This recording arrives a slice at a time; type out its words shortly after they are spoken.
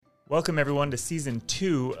Welcome everyone to season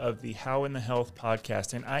 2 of the How in the Health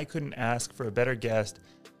podcast, and I couldn't ask for a better guest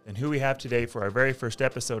than who we have today for our very first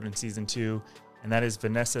episode in season 2, and that is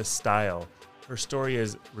Vanessa Stile. Her story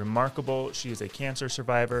is remarkable. She is a cancer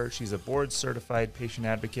survivor, she's a board-certified patient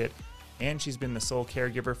advocate, and she's been the sole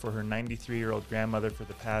caregiver for her 93-year-old grandmother for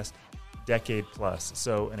the past decade plus.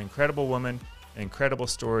 So an incredible woman, an incredible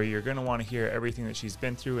story. You're going to want to hear everything that she's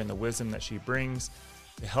been through and the wisdom that she brings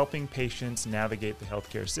to helping patients navigate the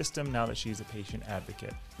healthcare system now that she's a patient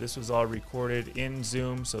advocate. This was all recorded in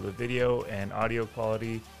Zoom, so the video and audio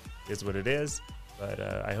quality is what it is, but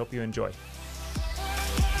I hope you enjoy.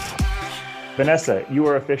 Vanessa, you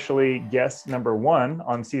are officially guest number 1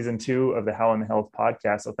 on season 2 of the How in the Health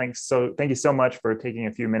podcast. So thank you so much for taking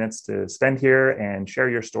a few minutes to spend here and share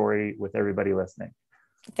your story with everybody listening.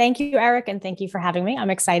 Thank you, Eric, and thank you for having me.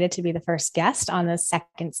 I'm excited to be the first guest on the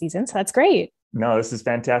second season, so that's great. No, this is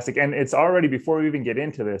fantastic. And it's already, before we even get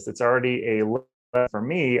into this, it's already a lesson for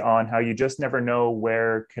me on how you just never know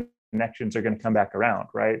where connections are going to come back around,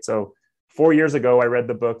 right? So 4 years ago, I read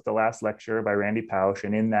the book, The Last Lecture by Randy Pausch.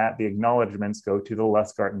 And in that, the acknowledgements go to the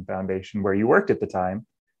Lustgarten Foundation, where you worked at the time.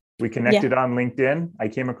 We connected on LinkedIn. I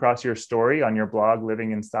came across your story on your blog,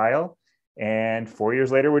 Living in Style. And 4 years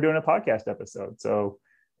later, we're doing a podcast episode. So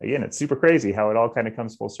again, it's super crazy how it all kind of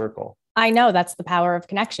comes full circle. I know, that's the power of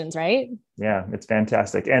connections, right? Yeah, it's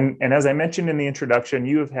fantastic. And as I mentioned in the introduction,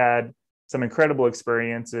 you have had some incredible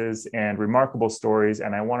experiences and remarkable stories.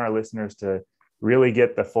 And I want our listeners to really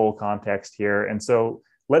get the full context here. And so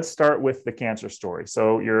let's start with the cancer story.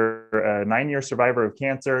 So you're a 9-year survivor of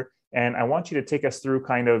cancer. And I want you to take us through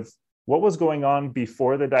kind of what was going on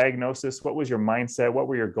before the diagnosis. What was your mindset? What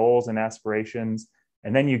were your goals and aspirations?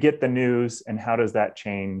 And then you get the news, and how does that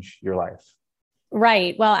change your life?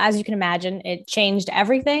 Right. Well, as you can imagine, it changed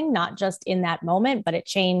everything, not just in that moment, but it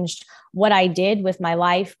changed what I did with my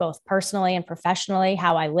life, both personally and professionally,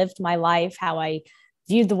 how I lived my life, how I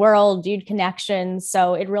viewed the world, viewed connections.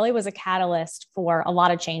 So it really was a catalyst for a lot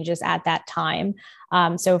of changes at that time.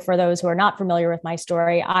 So for those who are not familiar with my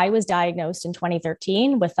story, I was diagnosed in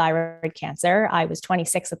 2013 with thyroid cancer. I was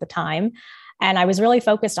 26 at the time. And I was really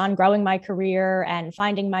focused on growing my career and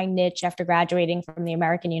finding my niche after graduating from the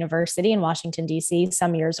American University in Washington, D.C.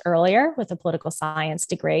 some years earlier with a political science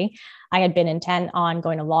degree. I had been intent on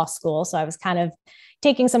going to law school. So I was kind of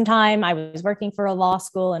taking some time. I was working for a law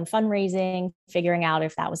school and fundraising, figuring out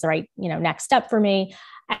if that was the right, next step for me.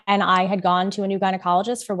 And I had gone to a new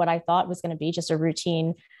gynecologist for what I thought was going to be just a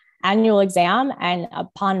routine annual exam. And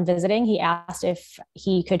upon visiting, he asked if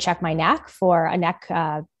he could check my neck for a neck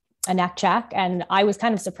check. And I was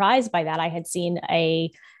kind of surprised by that. I had seen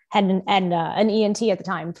an ENT at the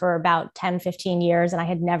time for about 10, 15 years, and I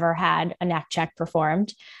had never had a neck check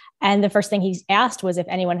performed. And the first thing he asked was if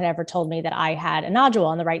anyone had ever told me that I had a nodule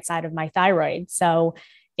on the right side of my thyroid. So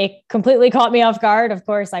it completely caught me off guard. Of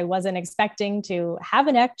course, I wasn't expecting to have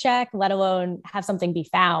a neck check, let alone have something be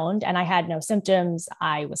found. And I had no symptoms.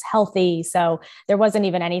 I was healthy. So there wasn't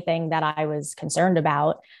even anything that I was concerned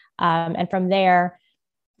about. And from there,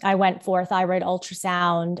 I went for thyroid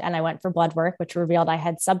ultrasound and I went for blood work, which revealed I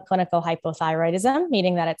had subclinical hypothyroidism,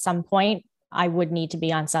 meaning that at some point I would need to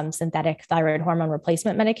be on some synthetic thyroid hormone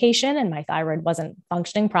replacement medication, and my thyroid wasn't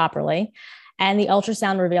functioning properly. And the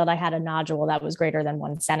ultrasound revealed I had a nodule that was greater than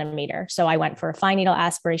 1 centimeter. So I went for a fine needle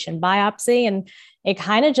aspiration biopsy, and it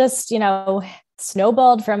kind of just,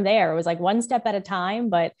 snowballed from there. It was like one step at a time,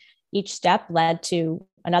 but each step led to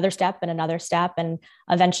another step and another step. And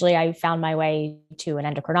eventually I found my way to an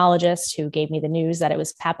endocrinologist who gave me the news that it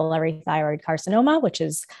was papillary thyroid carcinoma, which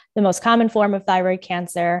is the most common form of thyroid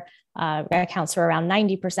cancer. Accounts for around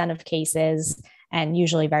 90% of cases and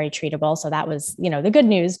usually very treatable. So that was, the good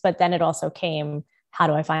news. But then it also came, how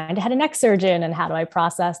do I find a head and neck surgeon and how do I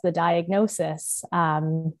process the diagnosis?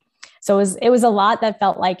 So it was a lot that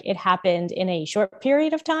felt like it happened in a short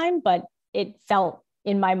period of time, but it felt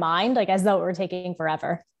in my mind like as though it were taking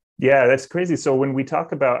forever. Yeah, that's crazy. So when we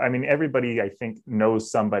talk about, everybody I think knows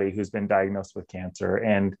somebody who's been diagnosed with cancer.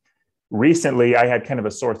 And recently I had kind of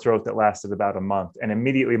a sore throat that lasted about a month, and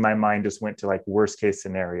immediately my mind just went to like worst case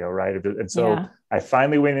scenario, right? And so I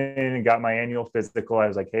finally went in and got my annual physical. I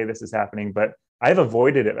was like, hey, this is happening, but I've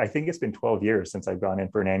avoided it. I think it's been 12 years since I've gone in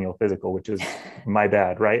for an annual physical, which is my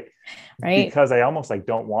bad, right? Because I almost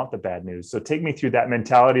don't want the bad news. So take me through that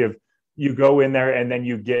mentality of, you go in there and then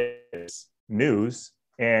you get news,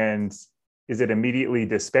 and is it immediately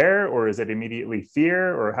despair or is it immediately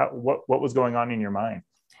fear, or what was going on in your mind?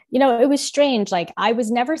 It was strange. Like I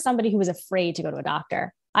was never somebody who was afraid to go to a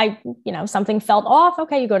doctor. Something felt off.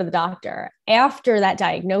 Okay, you go to the doctor. After that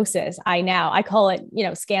diagnosis, I call it,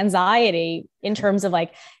 scanxiety in terms of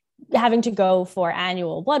like having to go for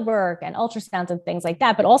annual blood work and ultrasounds and things like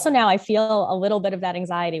that. But also now I feel a little bit of that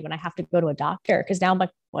anxiety when I have to go to a doctor, because now I'm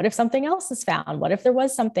like, what if something else is found? What if there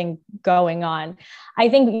was something going on? I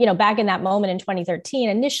think, back in that moment in 2013,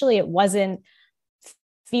 initially it wasn't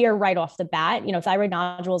fear right off the bat. Thyroid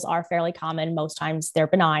nodules are fairly common. Most times they're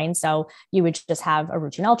benign. So you would just have a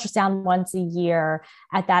routine ultrasound once a year.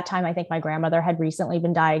 At that time, I think my grandmother had recently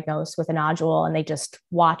been diagnosed with a nodule, and they just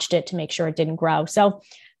watched it to make sure it didn't grow. So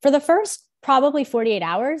for the first probably 48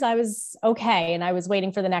 hours, I was okay. And I was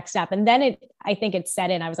waiting for the next step. And then I think it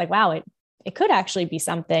set in. I was like, wow, it could actually be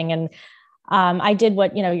something. And I did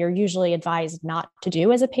what, you're usually advised not to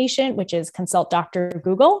do as a patient, which is consult Dr.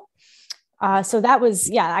 Google. So that was,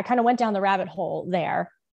 I kind of went down the rabbit hole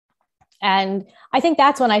there. And I think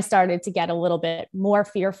that's when I started to get a little bit more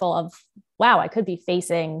fearful of, wow, I could be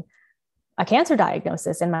facing a cancer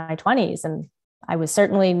diagnosis in my 20s. And I was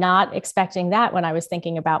certainly not expecting that when I was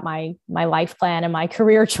thinking about my life plan and my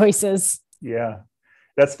career choices. Yeah.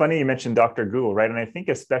 That's funny you mentioned Dr. Google, right? And I think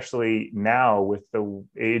especially now with the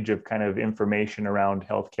age of kind of information around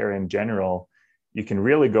healthcare in general, you can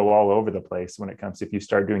really go all over the place when it comes to if you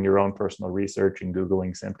start doing your own personal research and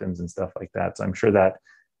Googling symptoms and stuff like that. So I'm sure that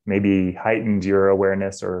maybe heightened your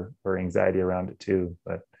awareness or anxiety around it too.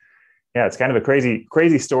 But yeah, it's kind of a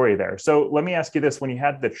crazy story there. So let me ask you this, when you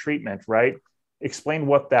had the treatment, right? Explain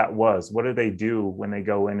what that was. What do they do when they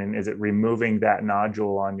go in, and is it removing that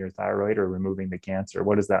nodule on your thyroid or removing the cancer?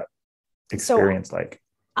 What is that experience like?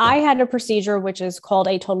 I had a procedure which is called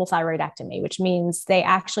a total thyroidectomy, which means they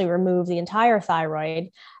actually remove the entire thyroid.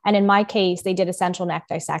 And in my case, they did a central neck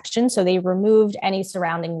dissection. So they removed any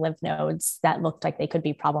surrounding lymph nodes that looked like they could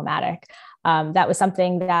be problematic. That was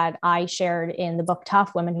something that I shared in the book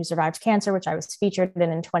Tough: Women Who Survived Cancer, which I was featured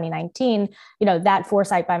in 2019. That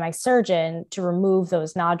foresight by my surgeon to remove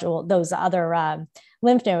those other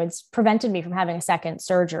lymph nodes prevented me from having a second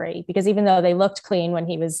surgery, because even though they looked clean when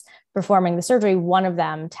he was performing the surgery, one of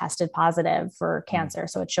them tested positive for cancer.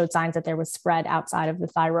 So it showed signs that there was spread outside of the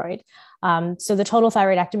thyroid. So the total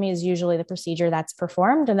thyroidectomy is usually the procedure that's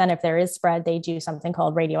performed. And then if there is spread, they do something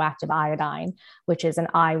called radioactive iodine, which is an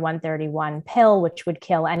I-131 pill, which would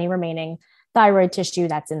kill any remaining thyroid tissue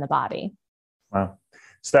that's in the body. Wow.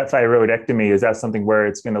 So that thyroidectomy, is that something where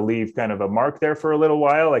it's going to leave kind of a mark there for a little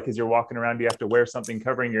while? Like as you're walking around, do you have to wear something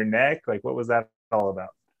covering your neck? Like what was that all about?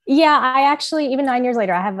 Yeah, I actually, even 9 years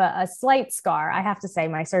later, I have a slight scar. I have to say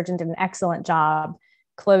my surgeon did an excellent job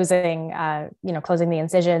closing the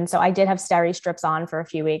incision. So I did have steri strips on for a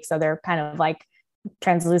few weeks. So they're kind of like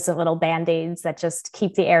translucent little Band-Aids that just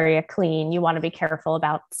keep the area clean. You want to be careful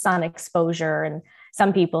about sun exposure. And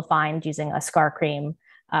some people find using a scar cream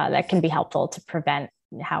that can be helpful to prevent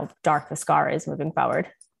how dark the scar is moving forward.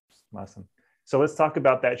 Awesome. So let's talk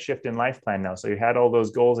about that shift in life plan now. So you had all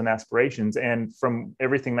those goals and aspirations, and from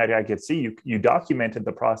everything that I could see, you documented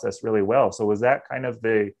the process really well. So was that kind of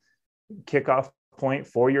the kickoff point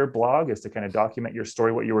for your blog, is to kind of document your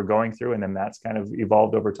story, what you were going through, and then that's kind of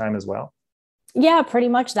evolved over time as well? Yeah, pretty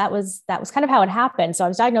much. That was kind of how it happened. So I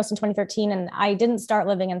was diagnosed in 2013, and I didn't start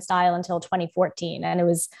living in style until 2014. And it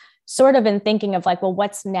was sort of in thinking of like, well,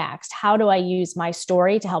 what's next? How do I use my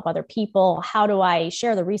story to help other people? How do I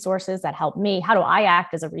share the resources that help me? How do I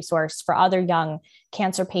act as a resource for other young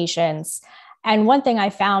cancer patients? And one thing I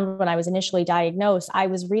found when I was initially diagnosed, I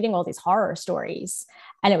was reading all these horror stories,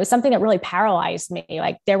 and it was something that really paralyzed me.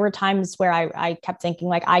 Like there were times where I kept thinking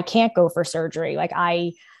like, I can't go for surgery. Like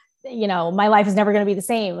my life is never going to be the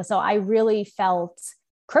same. So I really felt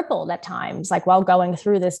crippled at times, like while going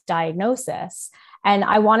through this diagnosis. And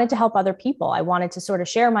I wanted to help other people. I wanted to sort of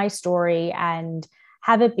share my story and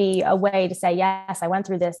have it be a way to say, yes, I went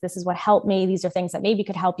through this. This is what helped me. These are things that maybe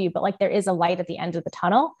could help you, but like there is a light at the end of the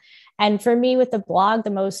tunnel. And for me with the blog,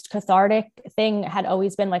 the most cathartic thing had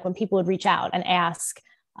always been like when people would reach out and ask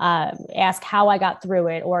how I got through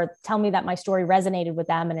it, or tell me that my story resonated with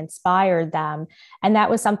them and inspired them. And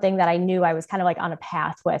that was something that I knew I was kind of like on a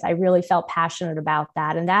path with. I really felt passionate about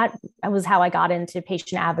that. And that was how I got into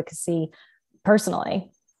patient advocacy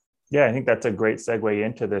personally. Yeah, I think that's a great segue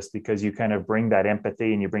into this, because you kind of bring that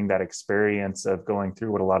empathy and you bring that experience of going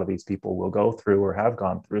through what a lot of these people will go through or have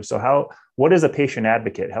gone through. So what is a patient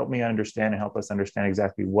advocate? Help me understand and help us understand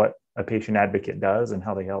exactly what a patient advocate does and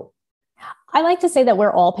how they help. I like to say that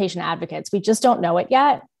we're all patient advocates. We just don't know it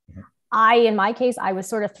yet. In my case, I was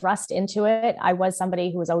sort of thrust into it. I was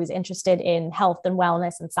somebody who was always interested in health and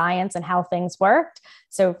wellness and science and how things worked.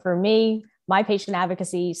 So for me, my patient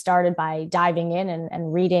advocacy started by diving in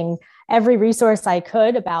and reading every resource I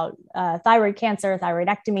could about thyroid cancer,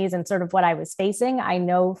 thyroidectomies, and sort of what I was facing. I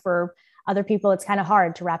know for other people, it's kind of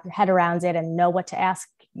hard to wrap your head around it and know what to ask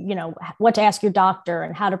what to ask your doctor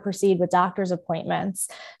and how to proceed with doctor's appointments.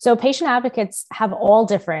 So patient advocates have all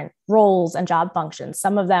different roles and job functions.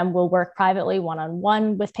 Some of them will work privately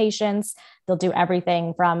one-on-one with patients. They'll do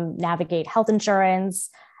everything from navigate health insurance,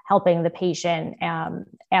 helping the patient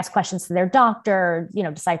ask questions to their doctor,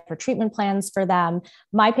 decipher treatment plans for them.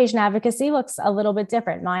 My patient advocacy looks a little bit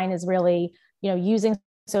different. Mine is really, using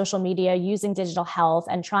social media, using digital health,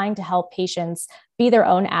 and trying to help patients be their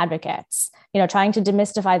own advocates, trying to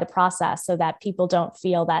demystify the process so that people don't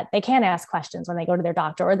feel that they can't ask questions when they go to their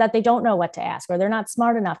doctor, or that they don't know what to ask, or they're not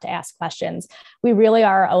smart enough to ask questions. We really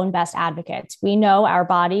are our own best advocates. We know our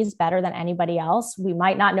bodies better than anybody else. We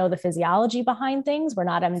might not know the physiology behind things. We're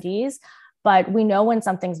not MDs, but we know when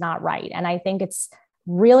something's not right. And I think it's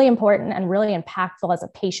really important and really impactful as a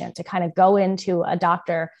patient to kind of go into a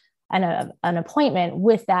doctor and an appointment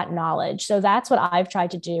with that knowledge. So that's what I've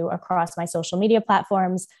tried to do across my social media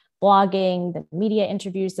platforms, blogging, the media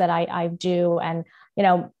interviews that I do. And,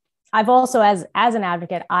 I've also, as an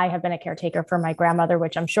advocate, I have been a caretaker for my grandmother,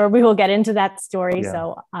 which I'm sure we will get into that story. Yeah.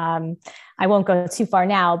 So I won't go too far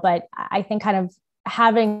now, but I think kind of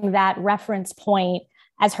having that reference point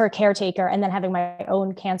as her caretaker and then having my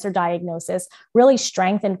own cancer diagnosis really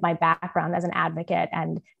strengthened my background as an advocate.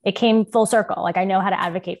 And it came full circle. Like, I know how to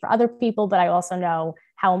advocate for other people, but I also know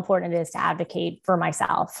how important it is to advocate for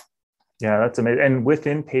myself. Yeah, that's amazing. And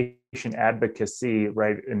within patient advocacy,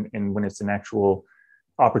 right, and when it's an actual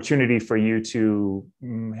opportunity for you to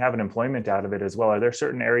have an employment out of it as well, are there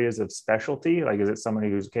certain areas of specialty? Like, is it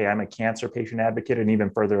somebody who's, okay, I'm a cancer patient advocate, and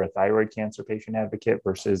even further a thyroid cancer patient advocate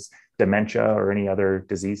versus dementia or any other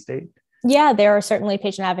disease state? Yeah, there are certainly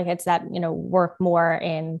patient advocates that, work more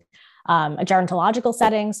in a gerontological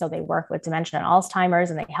setting. So they work with dementia and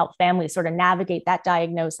Alzheimer's, and they help families sort of navigate that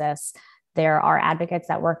diagnosis. There are advocates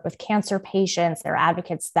that work with cancer patients. There are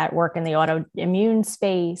advocates that work in the autoimmune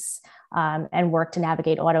space and work to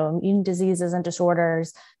navigate autoimmune diseases and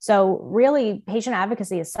disorders. So really, patient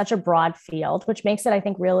advocacy is such a broad field, which makes it, I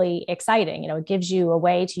think, really exciting. It gives you a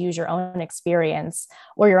way to use your own experience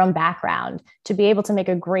or your own background to be able to make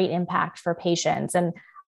a great impact for patients. And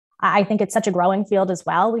I think it's such a growing field as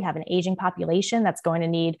well. We have an aging population that's going to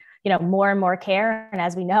need, more and more care. And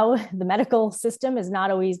as we know, the medical system is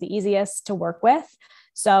not always the easiest to work with.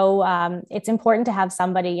 So it's important to have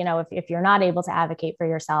somebody, if you're not able to advocate for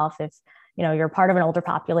yourself, if, you're part of an older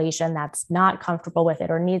population that's not comfortable with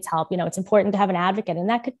it or needs help, it's important to have an advocate. And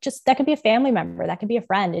that could be a family member, that could be a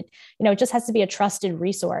friend. It just has to be a trusted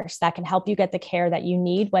resource that can help you get the care that you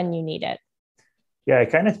need when you need it. Yeah, I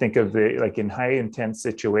kind of think of it like in high intense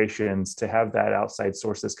situations, to have that outside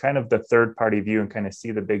source as kind of the third party view and kind of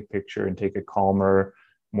see the big picture and take a calmer,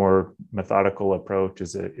 more methodical approach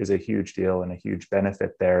is a huge deal and a huge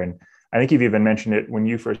benefit there. And I think you've even mentioned it when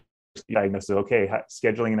you first diagnosed, okay,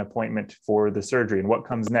 scheduling an appointment for the surgery and what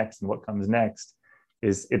comes next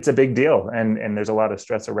it's a big deal. And there's a lot of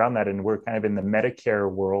stress around that. And we're kind of in the Medicare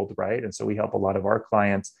world, right? And so we help a lot of our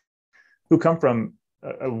clients who come from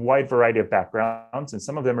a wide variety of backgrounds, and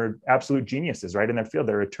some of them are absolute geniuses, right, in their field.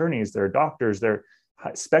 They're attorneys, they're doctors, they're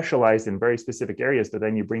specialized in very specific areas, but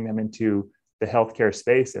then you bring them into the healthcare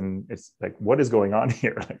space and it's like, what is going on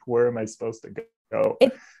here? Like, where am I supposed to go?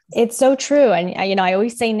 It's so true. And, I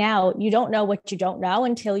always say now, you don't know what you don't know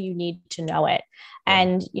until you need to know it.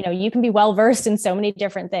 And, you can be well-versed in so many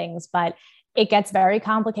different things, but it gets very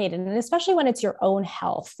complicated. And especially when it's your own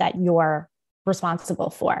health that you're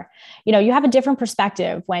responsible for, you have a different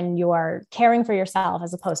perspective when you're caring for yourself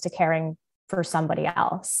as opposed to caring for somebody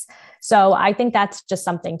else. So I think that's just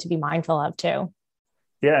something to be mindful of too.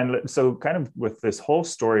 Yeah. And so kind of with this whole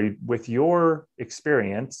story, with your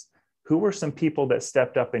experience, who were some people that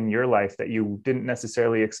stepped up in your life that you didn't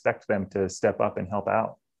necessarily expect them to step up and help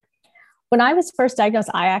out? When I was first diagnosed,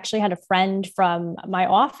 I actually had a friend from my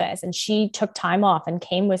office, and she took time off and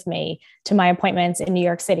came with me to my appointments in New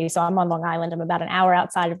York City. So I'm on Long Island. I'm about an hour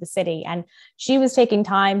outside of the city. And she was taking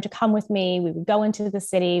time to come with me. We would go into the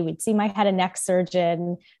city. We'd see my head and neck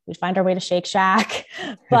surgeon. We'd find our way to Shake Shack.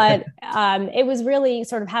 But it was really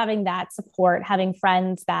sort of having that support, having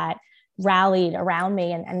friends that rallied around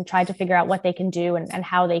me and tried to figure out what they can do and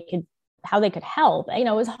how they could help.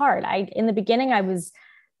 It was hard. In the beginning, I was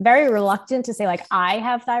very reluctant to say, like, I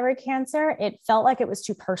have thyroid cancer. It felt like it was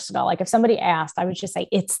too personal. Like if somebody asked, I would just say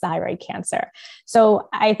it's thyroid cancer. So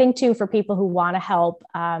I think too, for people who want to help,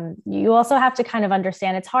 you also have to kind of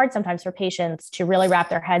understand it's hard sometimes for patients to really wrap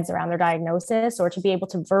their heads around their diagnosis or to be able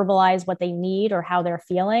to verbalize what they need or how they're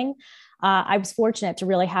feeling. I was fortunate to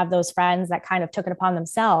really have those friends that kind of took it upon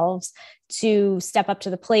themselves to step up to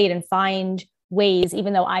the plate and find ways,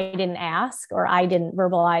 even though I didn't ask or I didn't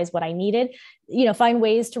verbalize what I needed, find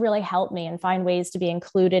ways to really help me and find ways to be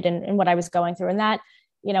included in what I was going through. And that,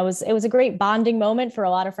 it was a great bonding moment for a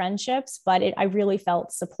lot of friendships, but I really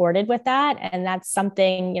felt supported with that. And that's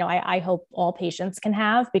something, I hope all patients can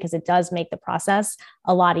have, because it does make the process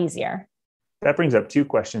a lot easier. That brings up two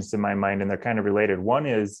questions to my mind, and they're kind of related. One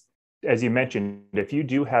is, as you mentioned, if you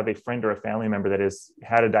do have a friend or a family member that has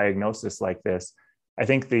had a diagnosis like this, I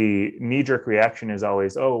think the knee-jerk reaction is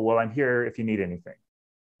always, oh, well, I'm here if you need anything,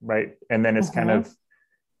 right? And then it's kind of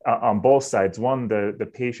on both sides. One, the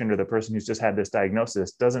patient or the person who's just had this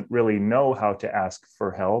diagnosis doesn't really know how to ask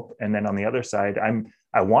for help. And then on the other side,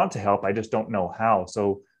 I want to help, I just don't know how.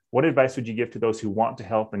 So what advice would you give to those who want to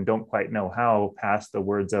help and don't quite know how, past the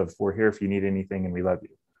words of, we're here if you need anything and we love you?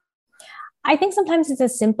 I think sometimes it's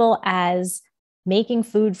as simple as making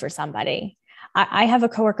food for somebody. I have a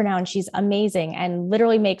coworker now, and she's amazing and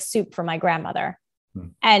literally makes soup for my grandmother.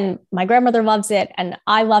 And my grandmother loves it. And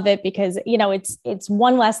I love it because, it's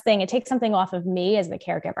one less thing. It takes something off of me as the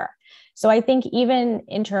caregiver. So I think even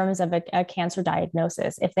in terms of a cancer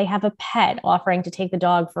diagnosis, if they have a pet, offering to take the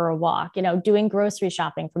dog for a walk, doing grocery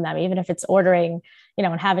shopping from them, even if it's ordering,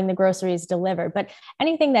 and having the groceries delivered, but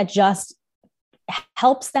anything that just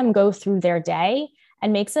helps them go through their day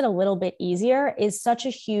and makes it a little bit easier is such a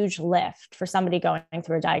huge lift for somebody going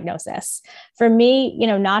through a diagnosis. For me,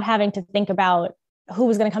 not having to think about who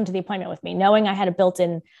was going to come to the appointment with me, knowing I had a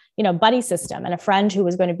built-in, buddy system and a friend who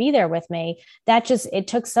was going to be there with me, it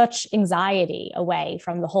took such anxiety away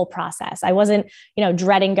from the whole process. I wasn't,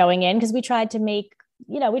 dreading going in, because we tried to make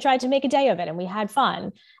a day of it, and we had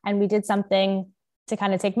fun, and we did something to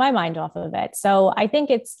kind of take my mind off of it. So I think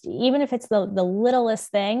even if it's the littlest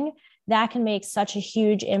thing, that can make such a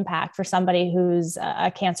huge impact for somebody who's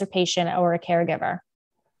a cancer patient or a caregiver.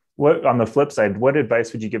 What, on the flip side, what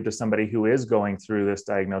advice would you give to somebody who is going through this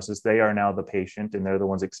diagnosis? They are now the patient and they're the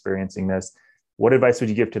ones experiencing this. What advice would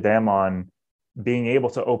you give to them on being able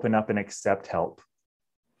to open up and accept help?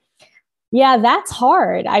 Yeah, that's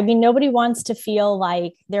hard. I mean, nobody wants to feel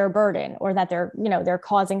like they're a burden, or that they're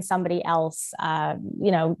causing somebody else,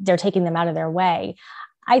 they're taking them out of their way.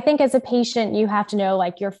 I think as a patient, you have to know,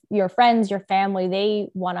 like, your friends, your family, they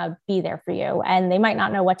want to be there for you, and they might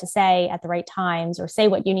not know what to say at the right times or say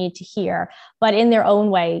what you need to hear, but in their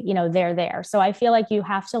own way, they're there. So I feel like you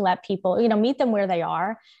have to let people, meet them where they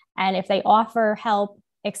are. And if they offer help,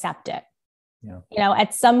 accept it. Yeah.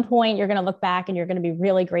 At some point, you're going to look back and you're going to be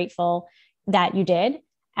really grateful that you did.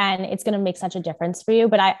 And it's going to make such a difference for you.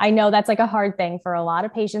 But I know that's like a hard thing for a lot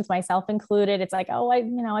of patients, myself included. It's like, oh,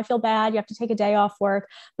 I feel bad. You have to take a day off work,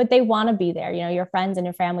 but they want to be there. Your friends and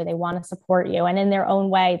your family, they want to support you. And in their own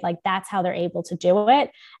way, like, that's how they're able to do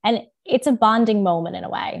it. And it's a bonding moment in a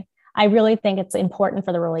way. I really think it's important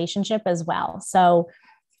for the relationship as well. So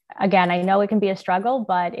again, I know it can be a struggle,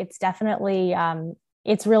 but it's definitely,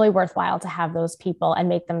 it's really worthwhile to have those people and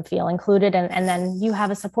make them feel included. And then you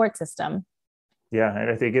have a support system. Yeah. And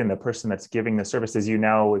I think, again, the person that's giving the services you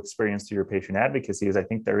now experience through your patient advocacy is, I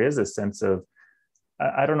think there is a sense of,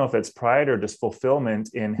 I don't know if it's pride or just fulfillment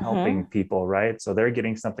in helping people, right? So they're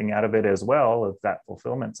getting something out of it as well, of that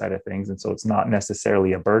fulfillment side of things. And so it's not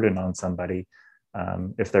necessarily a burden on somebody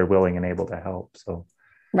if they're willing and able to help. So,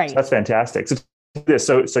 right. So that's fantastic.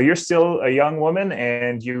 So you're still a young woman,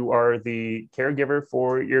 and you are the caregiver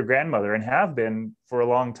for your grandmother and have been for a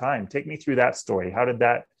long time. Take me through that story. How did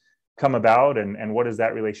that come about, and what does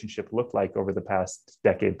that relationship look like over the past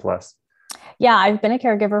decade plus? Yeah, I've been a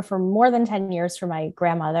caregiver for more than 10 years for my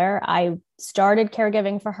grandmother. I started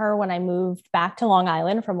caregiving for her when I moved back to Long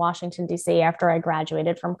Island from Washington, D.C. after I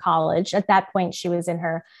graduated from college. At that point, she was in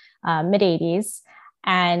her mid 80s.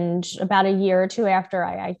 And about a year or two after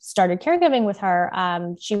I started caregiving with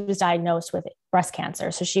her, she was diagnosed with breast cancer.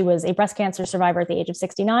 So she was a breast cancer survivor at the age of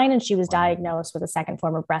 69, and she was diagnosed with a second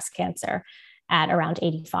form of breast cancer at around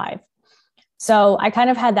 85. So I kind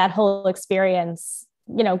of had that whole experience,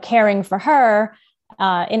 caring for her,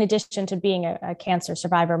 in addition to being a cancer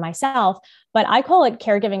survivor myself. But I call it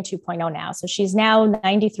caregiving 2.0 now. So she's now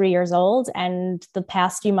 93 years old. And the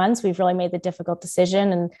past few months, we've really made the difficult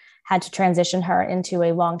decision and had to transition her into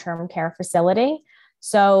a long-term care facility.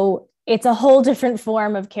 So it's a whole different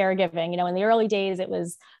form of caregiving. In the early days, it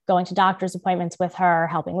was going to doctor's appointments with her,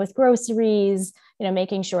 helping with groceries,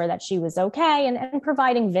 making sure that she was okay, and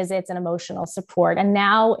providing visits and emotional support. And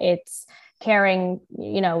now it's caring,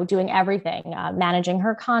 doing everything, managing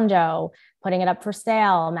her condo, putting it up for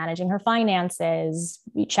sale, managing her finances,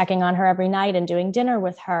 checking on her every night and doing dinner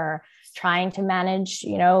with her, trying to manage,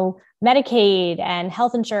 Medicaid and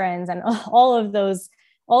health insurance and all of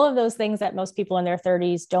all of those things that most people in their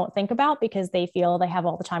 30s don't think about because they feel they have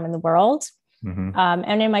all the time in the world. Mm-hmm.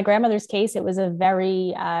 And in my grandmother's case, it was a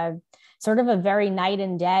very sort of a very night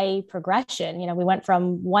and day progression. We went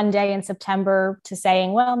from one day in September to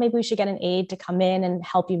saying, well, maybe we should get an aide to come in and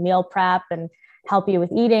help you meal prep and help you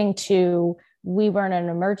with eating, to we were in an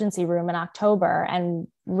emergency room in October. And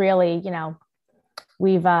really,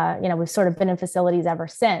 we've sort of been in facilities ever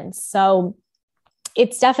since. So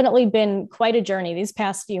it's definitely been quite a journey these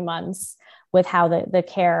past few months with how the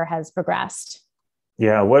care has progressed.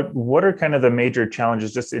 Yeah. What are kind of the major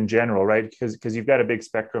challenges just in general, right? Because you've got a big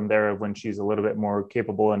spectrum there of when she's a little bit more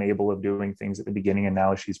capable and able of doing things at the beginning, and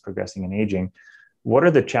now she's progressing and aging. What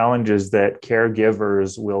are the challenges that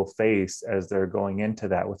caregivers will face as they're going into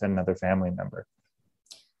that with another family member?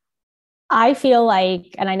 I feel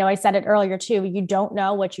like, and I know I said it earlier too, you don't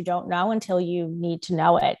know what you don't know until you need to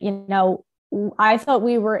know it. I thought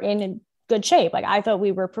we were in good shape. Like, I thought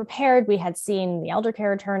we were prepared. We had seen the elder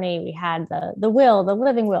care attorney. We had the will, the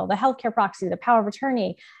living will, the healthcare proxy, the power of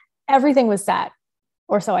attorney. Everything was set,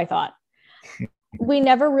 or so I thought. We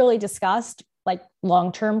never really discussed like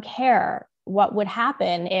long-term care. What would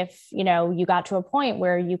happen if, you got to a point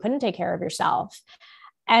where you couldn't take care of yourself?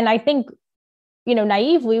 And I think,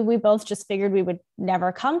 naively, we both just figured we would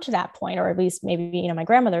never come to that point, or at least maybe, my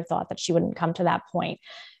grandmother thought that she wouldn't come to that point.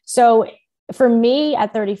 So for me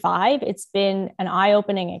at 35, it's been an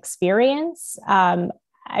eye-opening experience.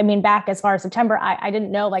 Back as far as September, I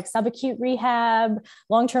didn't know like subacute rehab,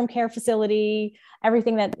 long-term care facility,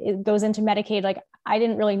 everything that goes into Medicaid. Like, I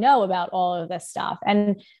didn't really know about all of this stuff.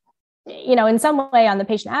 And, in some way on the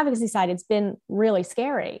patient advocacy side, it's been really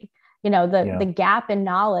scary. The gap in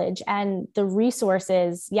knowledge and the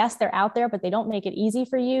resources, yes, they're out there, but they don't make it easy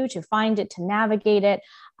for you to find it, to navigate it.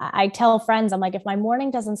 I tell friends, I'm like, if my morning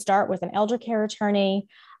doesn't start with an elder care attorney,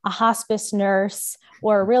 a hospice nurse,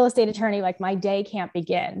 or a real estate attorney, like my day can't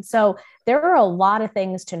begin. So there are a lot of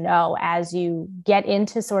things to know as you get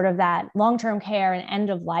into sort of that long-term care and end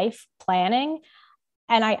of life planning.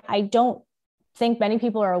 And I don't think many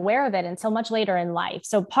people are aware of it until much later in life.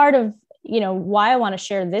 So part of why I want to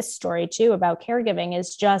share this story too about caregiving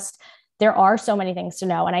is just, there are so many things to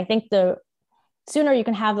know. And I think the sooner you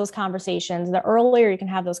can have those conversations, the earlier you can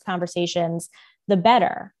have those conversations, the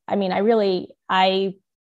better. I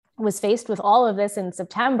was faced with all of this in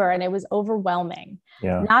September, and it was overwhelming.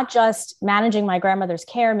 Yeah. Not just managing my grandmother's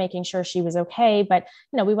care, making sure she was okay, but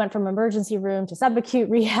we went from emergency room to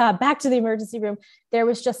subacute rehab, back to the emergency room. It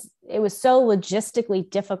was so logistically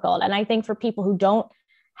difficult. And I think for people who don't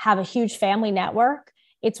have a huge family network,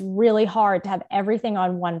 it's really hard to have everything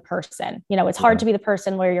on one person. It's hard to be the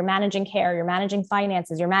person where you're managing care, you're managing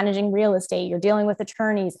finances, you're managing real estate, you're dealing with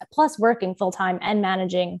attorneys, plus working full-time and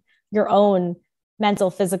managing your own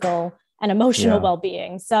mental, physical, and emotional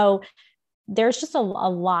well-being. So there's just a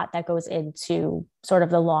lot that goes into sort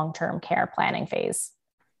of the long-term care planning phase.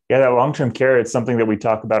 Yeah, that long-term care, it's something that we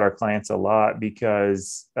talk about our clients a lot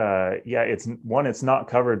because, it's not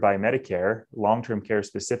covered by Medicare, long-term care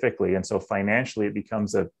specifically. And so financially, it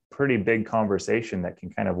becomes a pretty big conversation that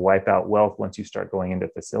can kind of wipe out wealth once you start going into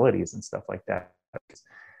facilities and stuff like that.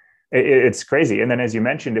 It's crazy. And then, as you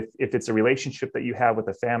mentioned, if it's a relationship that you have with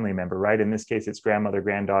a family member, right? In this case, it's grandmother,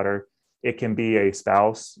 granddaughter. It can be a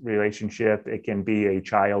spouse relationship. It can be a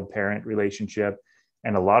child-parent relationship.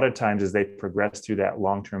 And a lot of times as they progress through that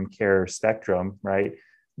long-term care spectrum, right,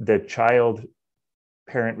 the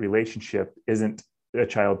child-parent relationship isn't a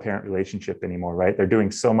child-parent relationship anymore, right? They're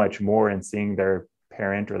doing so much more and seeing their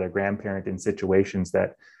parent or their grandparent in situations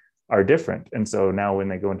that are different. And so now when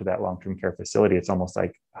they go into that long-term care facility, it's almost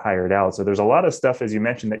like hired out. So there's a lot of stuff, as you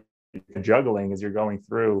mentioned, that you're juggling as you're going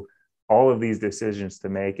through all of these decisions to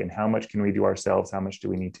make, and how much can we do ourselves? How much do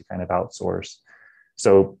we need to kind of outsource?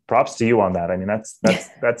 So props to you on that. I mean,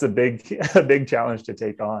 that's a big challenge to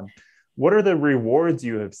take on. What are the rewards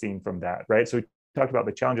you have seen from that, right? So we talked about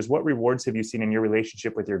the challenges. What rewards have you seen in your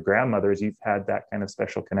relationship with your grandmother as you've had that kind of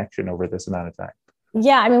special connection over this amount of time?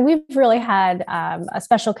 Yeah, we've really had a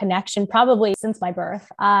special connection probably since my birth.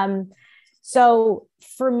 So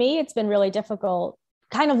for me, it's been really difficult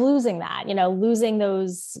kind of losing that, losing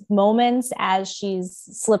those moments as she's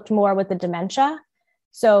slipped more with the dementia.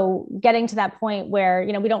 So getting to that point where,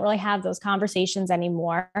 we don't really have those conversations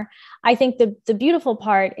anymore. I think the beautiful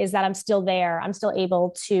part is that I'm still there. I'm still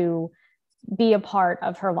able to be a part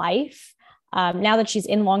of her life. Now that she's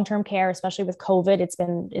in long-term care, especially with COVID,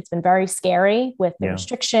 it's been very scary with the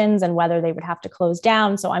restrictions and whether they would have to close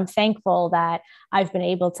down. So I'm thankful that I've been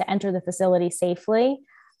able to enter the facility safely.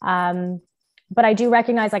 But I do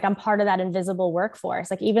recognize I'm part of that invisible workforce.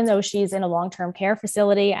 Even though she's in a long-term care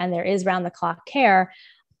facility and there is round-the-clock care,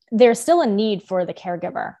 there's still a need for the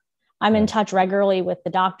caregiver. I'm in touch regularly with the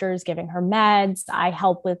doctors, giving her meds. I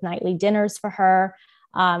help with nightly dinners for her.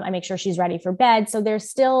 I make sure she's ready for bed. So there's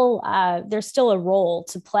still a role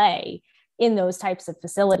to play in those types of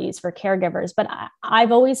facilities for caregivers. But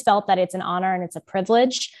I've always felt that it's an honor and it's a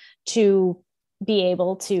privilege to be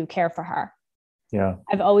able to care for her. Yeah.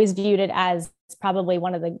 I've always viewed it as probably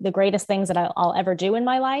one of the greatest things that I'll ever do in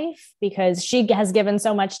my life, because she has given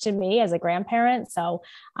so much to me as a grandparent. So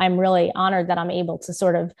I'm really honored that I'm able to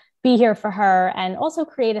sort of be here for her and also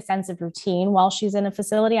create a sense of routine while she's in a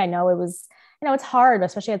facility. I know it's hard,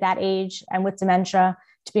 especially at that age and with dementia,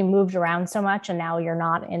 to be moved around so much. And now you're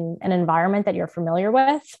not in an environment that you're familiar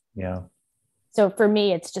with. Yeah. So for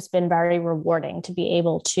me, it's just been very rewarding to be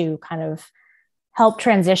able to kind of help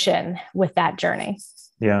transition with that journey.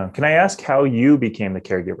 Yeah. Can I ask how you became the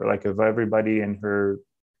caregiver? Like, of everybody in her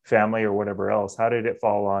family or whatever else, how did it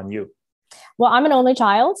fall on you? Well, I'm an only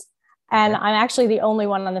child, and I'm actually the only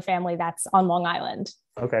one in the family that's on Long Island.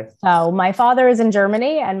 Okay. So my father is in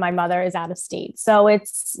Germany and my mother is out of state. So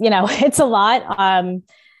it's, it's a lot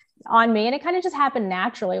on me. And it kind of just happened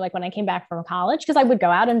naturally. Like when I came back from college, because I would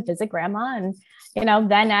go out and visit grandma. And,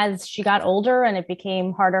 then as she got older and it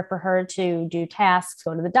became harder for her to do tasks,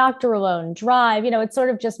 go to the doctor alone, drive, it sort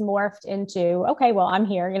of just morphed into, okay, well, I'm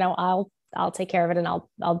here, I'll take care of it and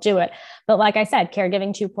I'll do it. But like I said,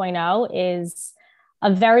 Caregiving 2.0 is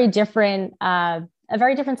a very different side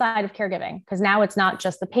of caregiving, because now it's not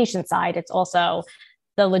just the patient side, it's also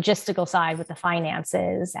the logistical side with the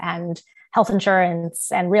finances and health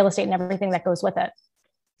insurance and real estate and everything that goes with it.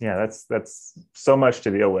 Yeah, that's so much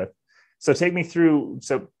to deal with. So take me through,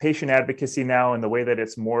 patient advocacy now and the way that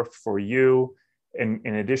it's morphed for you in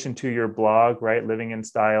addition to your blog, right? Living in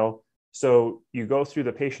Style. So you go through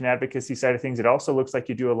the patient advocacy side of things. It also looks like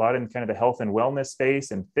you do a lot in kind of the health and wellness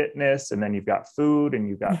space and fitness, and then you've got food and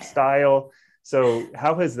you've got style. So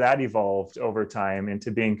how has that evolved over time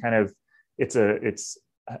into being kind of,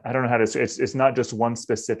 I don't know how to say, it's not just one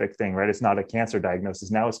specific thing, right? It's not a cancer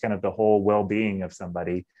diagnosis. Now it's kind of the whole well-being of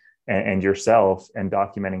somebody and yourself, and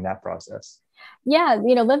documenting that process. Yeah.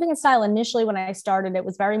 Living in Style, initially when I started, it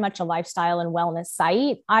was very much a lifestyle and wellness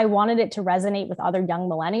site. I wanted it to resonate with other young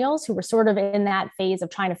millennials who were sort of in that phase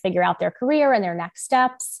of trying to figure out their career and their next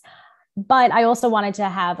steps. But I also wanted to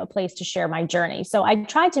have a place to share my journey. So I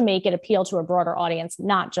tried to make it appeal to a broader audience,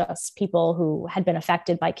 not just people who had been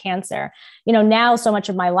affected by cancer. Now so much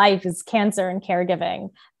of my life is cancer and caregiving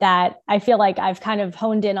that I feel like I've kind of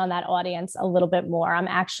honed in on that audience a little bit more. I'm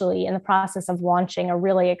actually in the process of launching a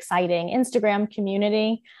really exciting Instagram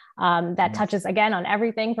community that touches, again, on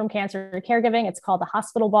everything from cancer to caregiving. It's called the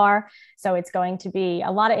Hospital Bar. So it's going to be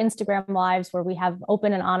a lot of Instagram lives where we have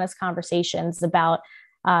open and honest conversations about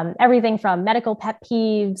everything from medical pet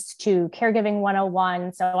peeves to caregiving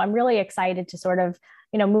 101. So I'm really excited to sort of,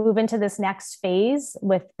 move into this next phase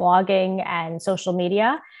with blogging and social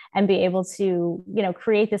media and be able to,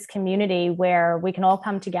 create this community where we can all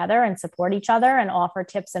come together and support each other and offer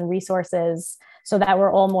tips and resources so that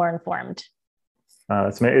we're all more informed.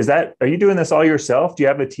 Are you doing this all yourself? Do you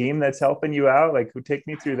have a team that's helping you out? Like, take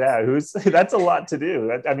me through that. That's a lot to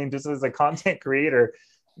do. I mean, just as a content creator,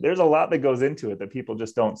 there's a lot that goes into it that people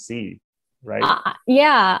just don't see, right?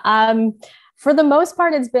 For the most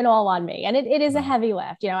part, it's been all on me, and it is a heavy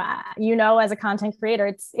lift. As a content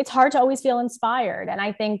creator, it's hard to always feel inspired. And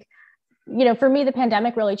I think, for me, the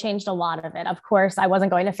pandemic really changed a lot of it. Of course, I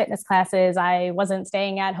wasn't going to fitness classes. I wasn't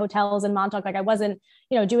staying at hotels in Montauk. Like I wasn't,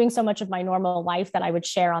 doing so much of my normal life that I would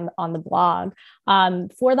share on the blog.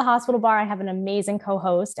 For the Hospital Bar, I have an amazing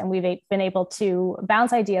co-host, and we've been able to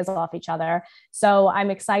bounce ideas off each other. So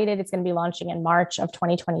I'm excited. It's going to be launching in March of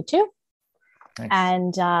 2022. Nice.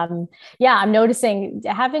 And I'm noticing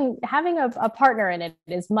having a partner in it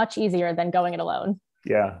is much easier than going it alone.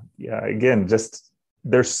 Yeah. Again,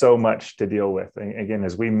 there's so much to deal with. And again,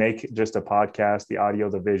 as we make just a podcast, the audio,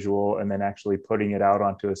 the visual, and then actually putting it out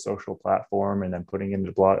onto a social platform and then putting it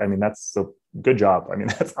into blog. I mean, that's a good job. I mean,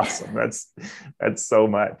 that's awesome. That's so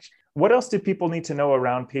much. What else do people need to know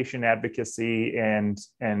around patient advocacy and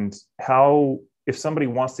how, if somebody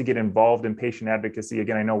wants to get involved in patient advocacy,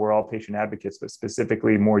 again, I know we're all patient advocates, but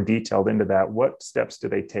specifically more detailed into that, what steps do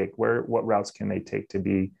they take? What routes can they take to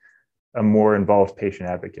be a more involved patient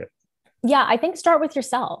advocate? Yeah, I think start with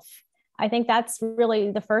yourself. I think that's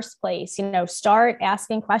really the first place, start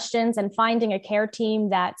asking questions and finding a care team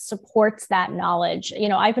that supports that knowledge.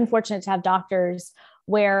 I've been fortunate to have doctors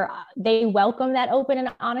where they welcome that open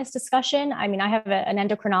and honest discussion. I mean, I have an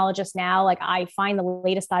endocrinologist now, like I find the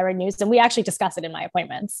latest thyroid news and we actually discuss it in my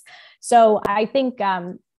appointments. So I think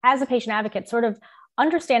as a patient advocate, sort of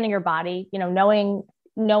understanding your body, knowing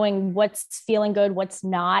knowing what's feeling good, what's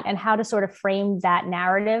not, and how to sort of frame that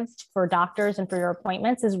narrative for doctors and for your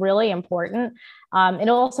appointments is really important.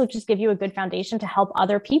 It'll also just give you a good foundation to help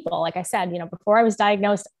other people. Like I said, before I was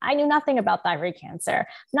diagnosed, I knew nothing about thyroid cancer.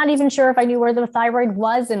 Not even sure if I knew where the thyroid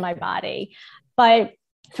was in my body. But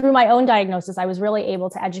through my own diagnosis, I was really able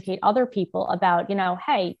to educate other people about,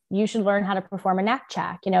 hey, you should learn how to perform a neck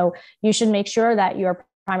check. You should make sure that your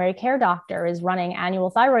primary care doctor is running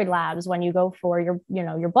annual thyroid labs when you go for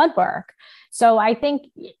your blood work. So I think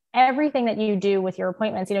everything that you do with your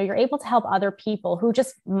appointments, you're able to help other people who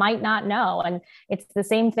just might not know. And it's the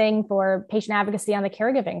same thing for patient advocacy on the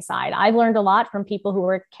caregiving side. I've learned a lot from people who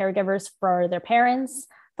were caregivers for their parents,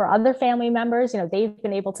 for other family members. They've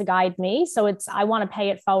been able to guide me. So I want to pay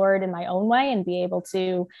it forward in my own way and be able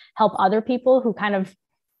to help other people who kind of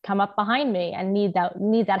come up behind me and need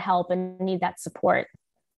that help and need that support.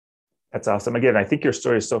 That's awesome. Again, I think your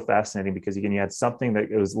story is so fascinating because, again, you had something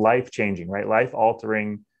that it was life-changing, right?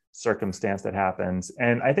 Life-altering circumstance that happens.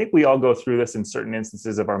 And I think we all go through this in certain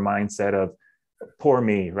instances of our mindset of poor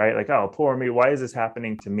me, right? Like, oh, poor me. Why is this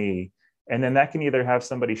happening to me? And then that can either have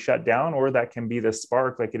somebody shut down, or that can be the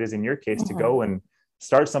spark, like it is in your case, to go and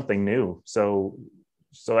start something new. So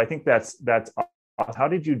I think that's how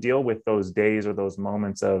did you deal with those days or those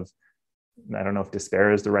moments of, I don't know if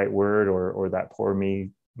despair is the right word, or that poor me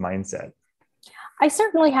mindset? I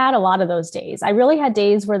certainly had a lot of those days. I really had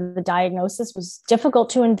days where the diagnosis was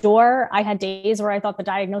difficult to endure. I had days where I thought the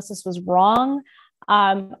diagnosis was wrong.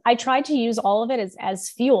 I tried to use all of it as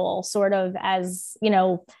fuel, sort of as,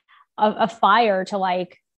 a fire to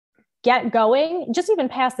like get going, just even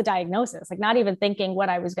past the diagnosis, like not even thinking what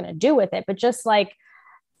I was going to do with it, but just like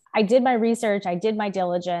I did my research, I did my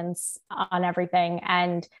diligence on everything,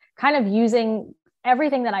 and kind of using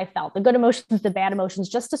everything that I felt, the good emotions, the bad emotions,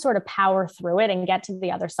 just to sort of power through it and get to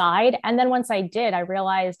the other side. And then once I did, I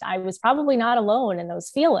realized I was probably not alone in those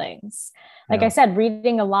feelings. Like I said,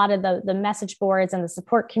 reading a lot of the message boards and the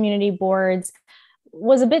support community boards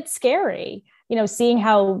was a bit scary, seeing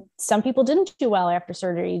how some people didn't do well after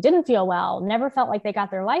surgery, didn't feel well, never felt like they got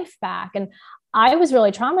their life back. And I was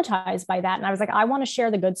really traumatized by that. And I was like, I want to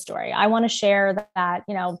share the good story. I want to share that,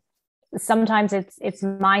 sometimes it's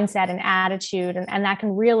mindset and attitude, and that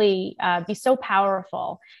can really be so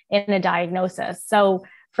powerful in a diagnosis. So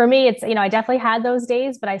for me, it's, I definitely had those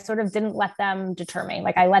days, but I sort of didn't let them deter me.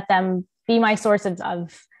 Like I let them be my source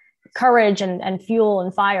of courage and fuel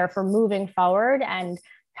and fire for moving forward and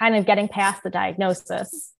kind of getting past the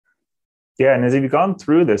diagnosis. Yeah. And as you've gone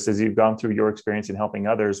through this, as you've gone through your experience in helping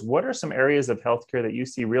others, what are some areas of healthcare that you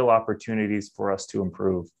see real opportunities for us to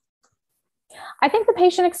improve? I think the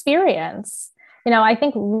patient experience, I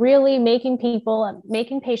think really making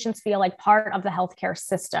patients feel like part of the healthcare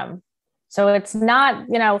system. So it's not,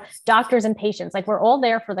 doctors and patients, like we're all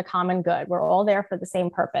there for the common good. We're all there for the same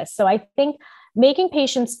purpose. So I think making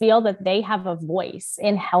patients feel that they have a voice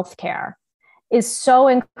in healthcare is so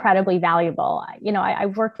incredibly valuable.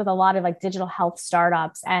 I've worked with a lot of like digital health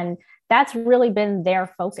startups, and that's really been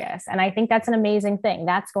their focus. And I think that's an amazing thing.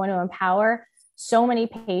 That's going to empower so many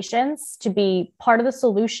patients to be part of the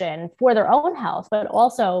solution for their own health, but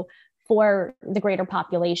also for the greater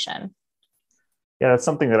population. Yeah, that's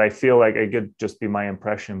something that I feel like it could just be my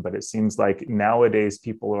impression, but it seems like nowadays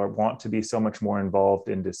people want to be so much more involved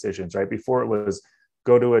in decisions, right? Before it was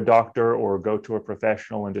go to a doctor or go to a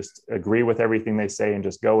professional and just agree with everything they say and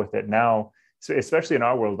just go with it. Now, so especially in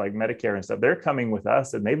our world, like Medicare and stuff, they're coming with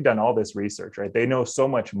us and they've done all this research, right? They know so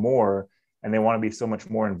much more, and they want to be so much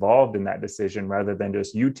more involved in that decision rather than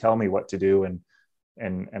just you tell me what to do and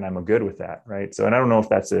I'm good with that, right? So, and I don't know if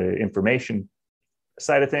that's an information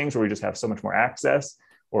side of things where we just have so much more access,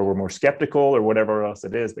 or we're more skeptical, or whatever else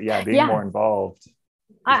it is. But yeah, being more involved.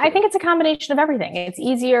 I think it's a combination of everything. It's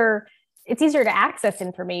easier to access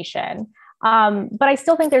information, but I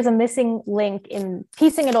still think there's a missing link in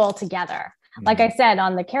piecing it all together. Like I said,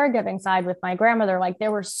 on the caregiving side with my grandmother, like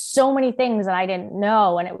there were so many things that I didn't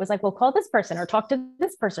know. And it was like, well, call this person or talk to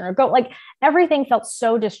this person or go, like everything felt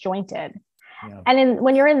so disjointed. Yeah. And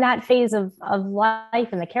when you're in that phase of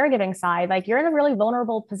life in the caregiving side, like you're in a really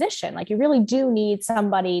vulnerable position. Like you really do need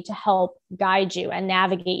somebody to help guide you and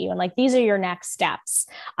navigate you. And like, these are your next steps.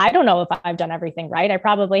 I don't know if I've done everything right. I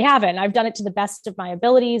probably haven't. I've done it to the best of my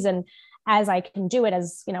abilities and as I can do it,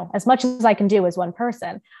 as much as I can do as one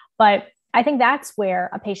person. But I think that's where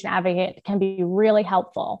a patient advocate can be really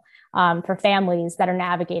helpful for families that are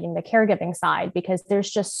navigating the caregiving side, because there's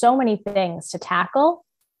just so many things to tackle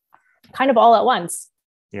kind of all at once.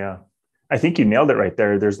 Yeah. I think you nailed it right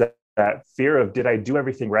there. There's that fear of, did I do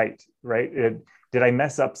everything right? Right. Did I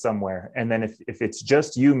mess up somewhere? And then if it's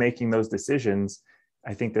just you making those decisions,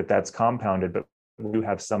 I think that that's compounded, but you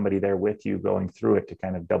have somebody there with you going through it to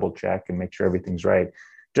kind of double check and make sure everything's right.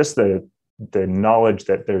 Just the knowledge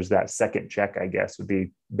that there's that second check, I guess, would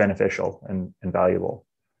be beneficial and valuable.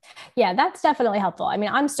 Yeah, that's definitely helpful. I mean,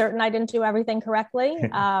 I'm certain I didn't do everything correctly.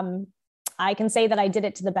 I can say that I did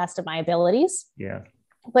it to the best of my abilities. Yeah.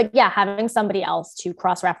 But yeah, having somebody else to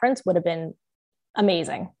cross-reference would have been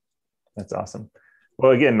amazing. That's awesome.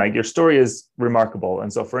 Well, again, like your story is remarkable.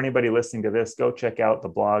 And so for anybody listening to this, go check out the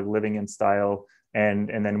blog Living in Style. And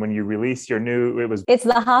then when you release your new, it's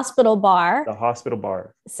The Hospital Bar. The Hospital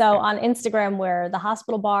Bar. So on Instagram, we're The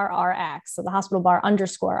Hospital Bar RX. So The Hospital Bar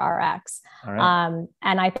 _RX. All right.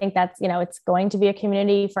 And I think that's, it's going to be a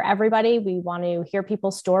community for everybody. We want to hear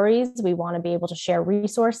people's stories. We want to be able to share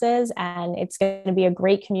resources, and it's going to be a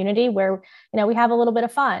great community where, we have a little bit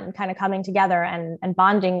of fun kind of coming together and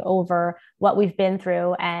bonding over what we've been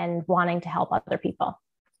through and wanting to help other people.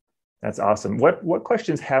 That's awesome. What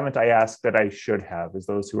questions haven't I asked that I should have, as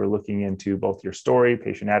those who are looking into both your story,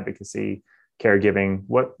 patient advocacy, caregiving?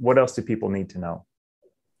 What else do people need to know?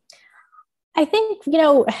 I think,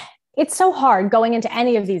 it's so hard going into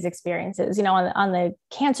any of these experiences. On the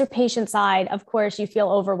cancer patient side, of course, you feel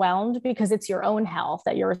overwhelmed because it's your own health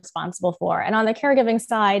that you're responsible for. And on the caregiving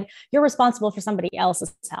side, you're responsible for somebody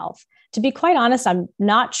else's health. To be quite honest, I'm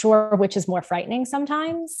not sure which is more frightening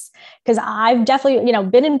sometimes, because I've definitely,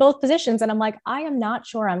 been in both positions, and I'm like, I am not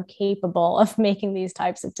sure I'm capable of making these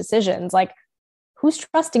types of decisions. Like, who's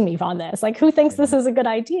trusting me on this? Like, who thinks this is a good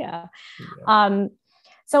idea? Yeah.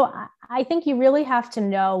 So I think you really have to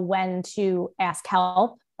know when to ask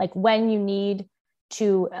help, like when you need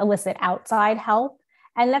to elicit outside help.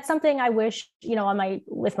 And that's something I wish,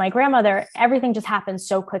 with my grandmother, everything just happened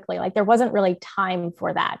so quickly. Like there wasn't really time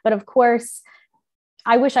for that. But of course,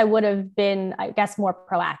 I wish I would have been, I guess, more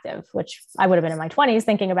proactive, which I would have been in my 20s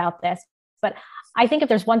thinking about this. But I think if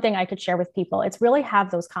there's one thing I could share with people, it's really have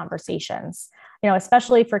those conversations,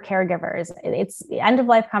 especially for caregivers. It's the end of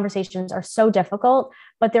life conversations are so difficult,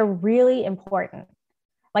 but they're really important.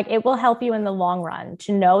 Like it will help you in the long run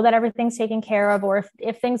to know that everything's taken care of, or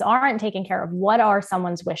if things aren't taken care of, what are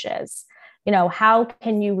someone's wishes? How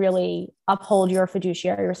can you really uphold your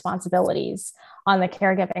fiduciary responsibilities on the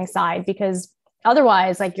caregiving side? Because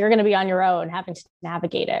otherwise, like you're going to be on your own having to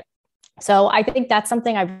navigate it. So I think that's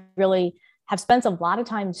something I really have spent a lot of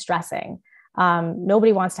time stressing.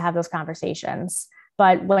 Nobody wants to have those conversations,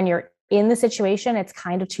 but when you're in the situation, it's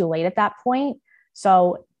kind of too late at that point.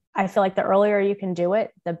 So I feel like the earlier you can do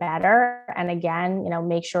it, the better. And again,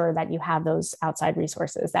 make sure that you have those outside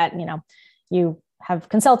resources, that, you have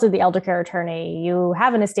consulted the elder care attorney, you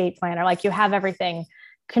have an estate planner, like you have everything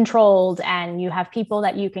controlled, and you have people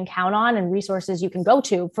that you can count on and resources you can go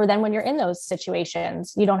to for then when you're in those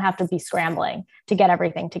situations, you don't have to be scrambling to get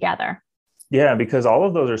everything together. Yeah, because all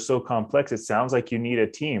of those are so complex. It sounds like you need a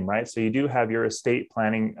team, right? So you do have your estate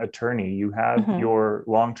planning attorney, you have your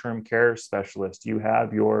long-term care specialist, you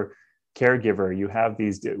have your caregiver, you have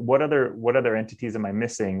these, what other entities am I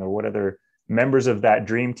missing, or what other members of that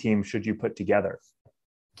dream team should you put together?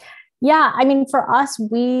 Yeah, I mean, for us,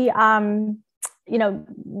 we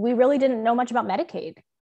really didn't know much about Medicaid.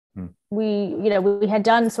 We had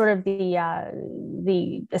done sort of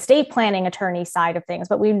the estate planning attorney side of things,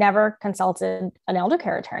 but we never consulted an elder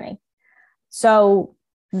care attorney. So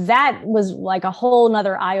that was like a whole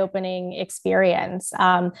nother eye-opening experience.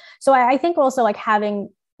 So I think also like having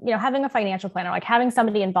a financial planner, like having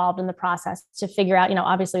somebody involved in the process to figure out,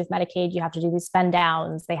 obviously with Medicaid, you have to do these spend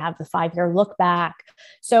downs, they have the 5-year look back.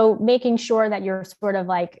 So making sure that you're sort of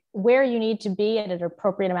like where you need to be at an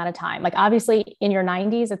appropriate amount of time. Like obviously in your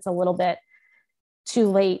 90s, it's a little bit too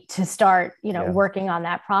late to start, working on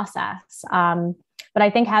that process. But I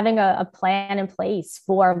think having a plan in place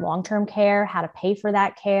for long-term care, how to pay for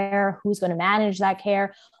that care, who's going to manage that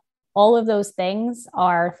care, all of those things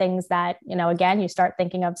are things that, again, you start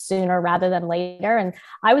thinking of sooner rather than later. And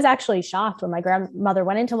I was actually shocked when my grandmother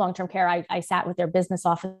went into long-term care. I sat with their business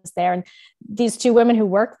office there, and these 2 women who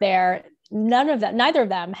worked there, neither of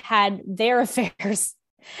them had their affairs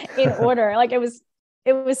in order. Like it was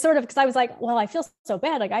sort of, because I was like, well, I feel so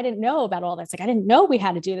bad. Like I didn't know about all this. Like I didn't know we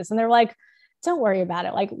had to do this. And they're like, don't worry about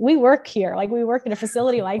it. Like we work here. Like we work in a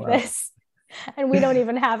facility like this. And we don't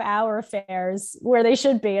even have our affairs where they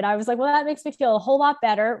should be. And I was like, well, that makes me feel a whole lot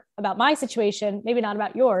better about my situation. Maybe not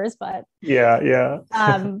about yours, but yeah.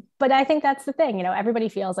 But I think that's the thing. Everybody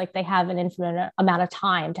feels like they have an infinite amount of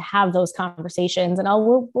time to have those conversations. And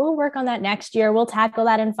we'll work on that next year. We'll tackle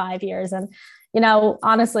that in 5 years. And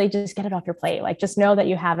honestly, just get it off your plate. Like just know that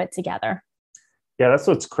you have it together. Yeah, that's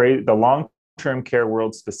what's crazy. The long long-term care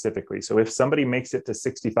world specifically. So if somebody makes it to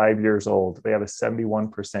 65 years old, they have a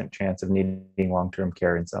 71% chance of needing long-term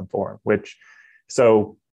care in some form,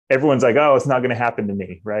 so everyone's like, oh, it's not going to happen to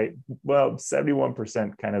me, right? Well,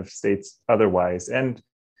 71% kind of states otherwise. And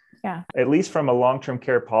yeah, at least from a long-term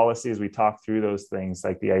care policy, as we talk through those things,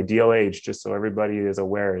 like the ideal age, just so everybody is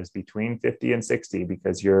aware, is between 50 and 60,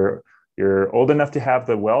 because you're old enough to have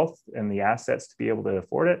the wealth and the assets to be able to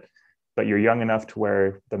afford it, but you're young enough to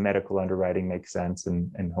where the medical underwriting makes sense,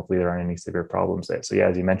 and hopefully there aren't any severe problems there. So yeah,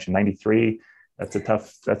 as you mentioned, 93, that's a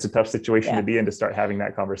tough situation to be in, to start having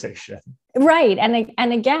that conversation. Right.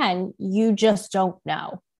 And again, you just don't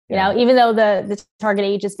know, you know, even though the target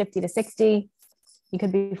age is 50 to 60, you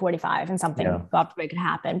could be 45 and something God forbid could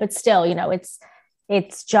happen. But still, you know,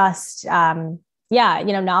 it's just,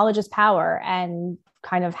 knowledge is power, and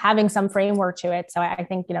kind of having some framework to it. So I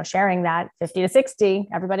think, you know, sharing that 50 to 60,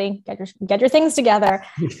 everybody get your things together.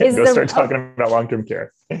 Start talking about long-term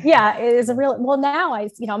care. Yeah, it is a real, well, now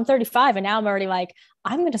I'm 35 and now I'm already like,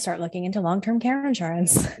 I'm going to start looking into long-term care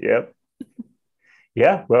insurance. Yep.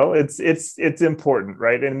 Yeah, well, it's important,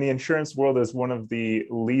 right? And the insurance world is one of the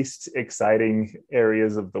least exciting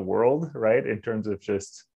areas of the world, right? In terms of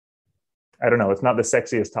just, I don't know, it's not the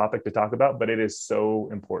sexiest topic to talk about, but it is so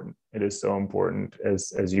important. It is so important,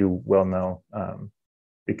 as you well know,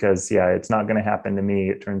 because it's not going to happen to me.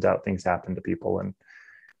 It turns out things happen to people, and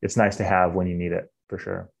it's nice to have when you need it, for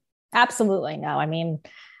sure. Absolutely. No, I mean,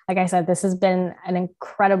 like I said, this has been an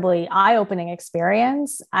incredibly eye-opening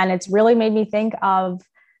experience. And it's really made me think of,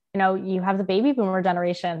 you know, you have the baby boomer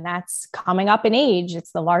generation that's coming up in age.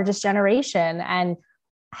 It's the largest generation. And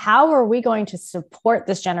how are we going to support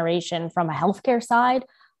this generation from a healthcare side,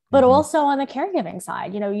 but also on the caregiving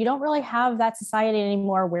side? You know, you don't really have that society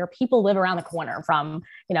anymore where people live around the corner from,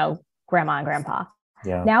 you know, grandma and grandpa.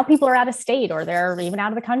 Yeah. Now people are out of state, or they're even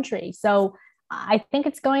out of the country. So I think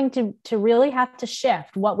it's going to really have to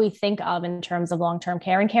shift what we think of in terms of long-term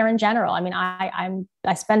care and care in general. I mean, I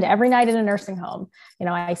spend every night in a nursing home. You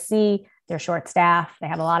know, I see they're short staffed. They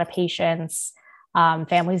have a lot of patients.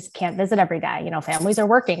 Families can't visit every day. You know, families are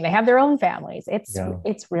working. They have their own families.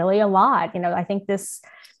 It's really a lot. You know, I think this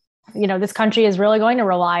country is really going to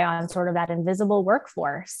rely on sort of that invisible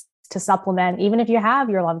workforce to supplement, even if you have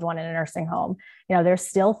your loved one in a nursing home. You know, there's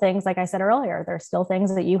still things, like I said earlier, there's still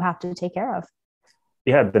things that you have to take care of.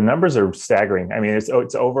 Yeah, the numbers are staggering. I mean,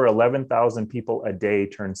 it's over 11,000 people a day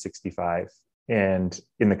turn 65 and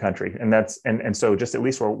in the country. And that's, and so just at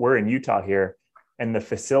least we're in Utah here, and the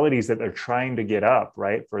facilities that they're trying to get up,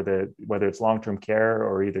 right, for whether it's long-term care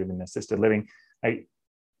or either in assisted living,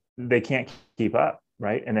 they can't keep up,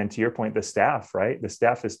 right? And then to your point, the staff, right? The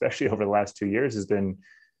staff, especially over the last 2 years, has been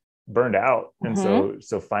burned out. And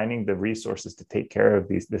so finding the resources to take care of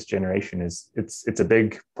this generation it's a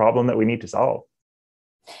big problem that we need to solve.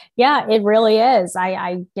 Yeah, it really is.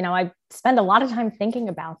 I spend a lot of time thinking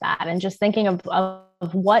about that, and just thinking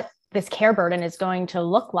of what this care burden is going to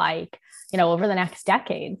look like, you know, over the next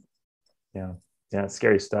decade. Yeah, it's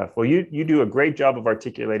scary stuff. Well, you do a great job of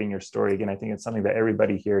articulating your story. Again, I think it's something that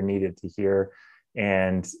everybody here needed to hear,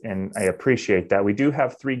 and I appreciate that. We do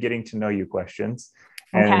have 3 getting to know you questions,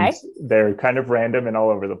 and they're kind of random and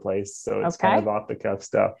all over the place, so it's kind of off the cuff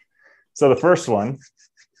stuff. So the first one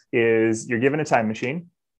is, you're given a time machine,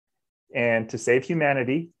 and to save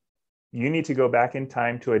humanity, you need to go back in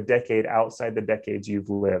time to a decade outside the decades you've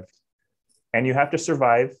lived, and you have to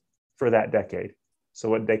survive for that decade. So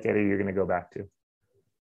what decade are you going to go back to?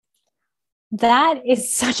 That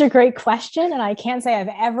is such a great question. And I can't say I've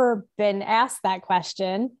ever been asked that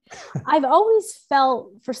question. I've always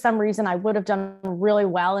felt, for some reason, I would have done really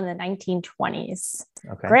well in the 1920s.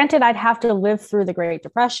 Okay. Granted, I'd have to live through the Great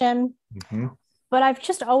Depression, but I've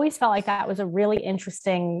just always felt like that was a really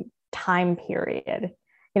interesting time period,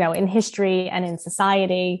 you know, in history and in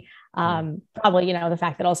society. Probably, you know, the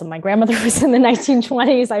fact that also my grandmother was in the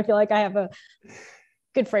 1920s, I feel like I have a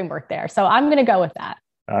good framework there. So I'm going to go with that.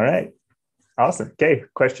 All right. Awesome. Okay.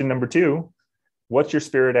 Question number 2. What's your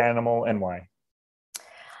spirit animal and why?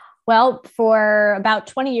 Well, for about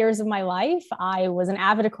 20 years of my life, I was an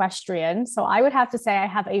avid equestrian. So I would have to say I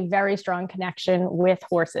have a very strong connection with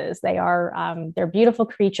horses. They're beautiful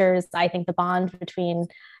creatures. I think the bond between,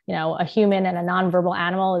 you know, a human and a nonverbal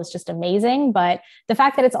animal is just amazing. But the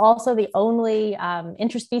fact that it's also the only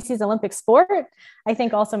interspecies Olympic sport, I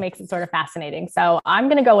think also makes it sort of fascinating. So I'm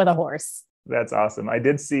going to go with a horse. That's awesome. I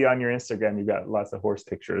did see on your Instagram, you got lots of horse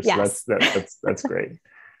pictures. Yes. So that's great.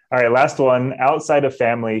 All right. Last one. Outside of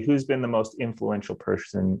family, who's been the most influential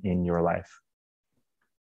person in your life?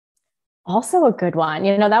 Also a good one.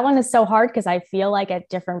 You know, that one is so hard because I feel like at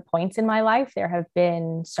different points in my life, there have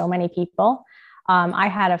been so many people. I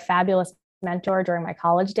had a fabulous mentor during my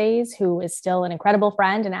college days who is still an incredible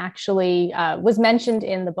friend and actually was mentioned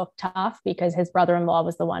in the book Tough because his brother-in-law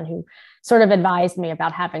was the one who sort of advised me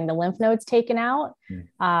about having the lymph nodes taken out.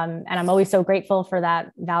 And I'm always so grateful for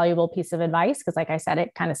that valuable piece of advice because, like I said,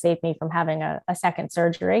 it kind of saved me from having a second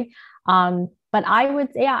surgery. But I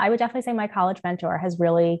would definitely say my college mentor has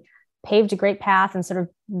really paved a great path and sort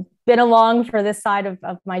of been along for this side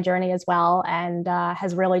of my journey as well. And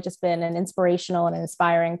has really just been an inspirational and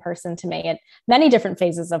inspiring person to me at many different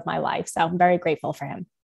phases of my life. So I'm very grateful for him.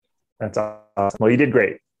 That's awesome. Well, you did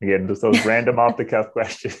great. Again, just those random off the cuff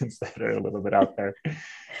questions that are a little bit out there.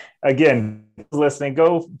 Again, listening,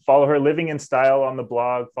 go follow her, Living in Style, on the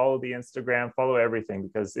blog, follow the Instagram, follow everything,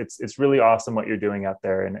 because it's really awesome what you're doing out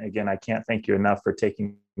there. And again, I can't thank you enough for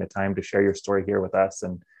taking the time to share your story here with us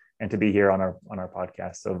and to be here on our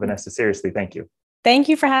podcast. So Vanessa, seriously, thank you. Thank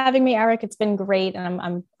you for having me, Eric. It's been great. And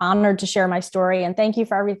I'm honored to share my story. And thank you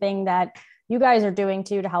for everything that you guys are doing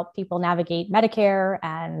too to help people navigate Medicare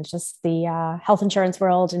and just the health insurance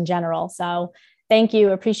world in general. So thank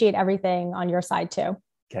you. Appreciate everything on your side too.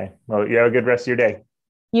 Okay. Well, you have a good rest of your day.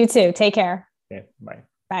 You too. Take care. Okay. Bye.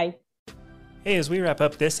 Bye. Hey, as we wrap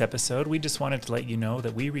up this episode, we just wanted to let you know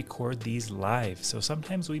that we record these live, so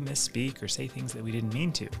sometimes we misspeak or say things that we didn't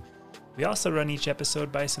mean to. We also run each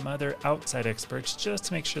episode by some other outside experts just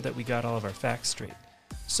to make sure that we got all of our facts straight.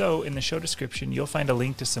 So in the show description, you'll find a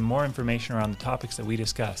link to some more information around the topics that we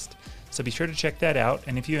discussed. So be sure to check that out,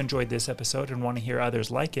 and if you enjoyed this episode and want to hear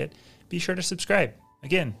others like it, be sure to subscribe.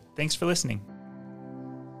 Again, thanks for listening.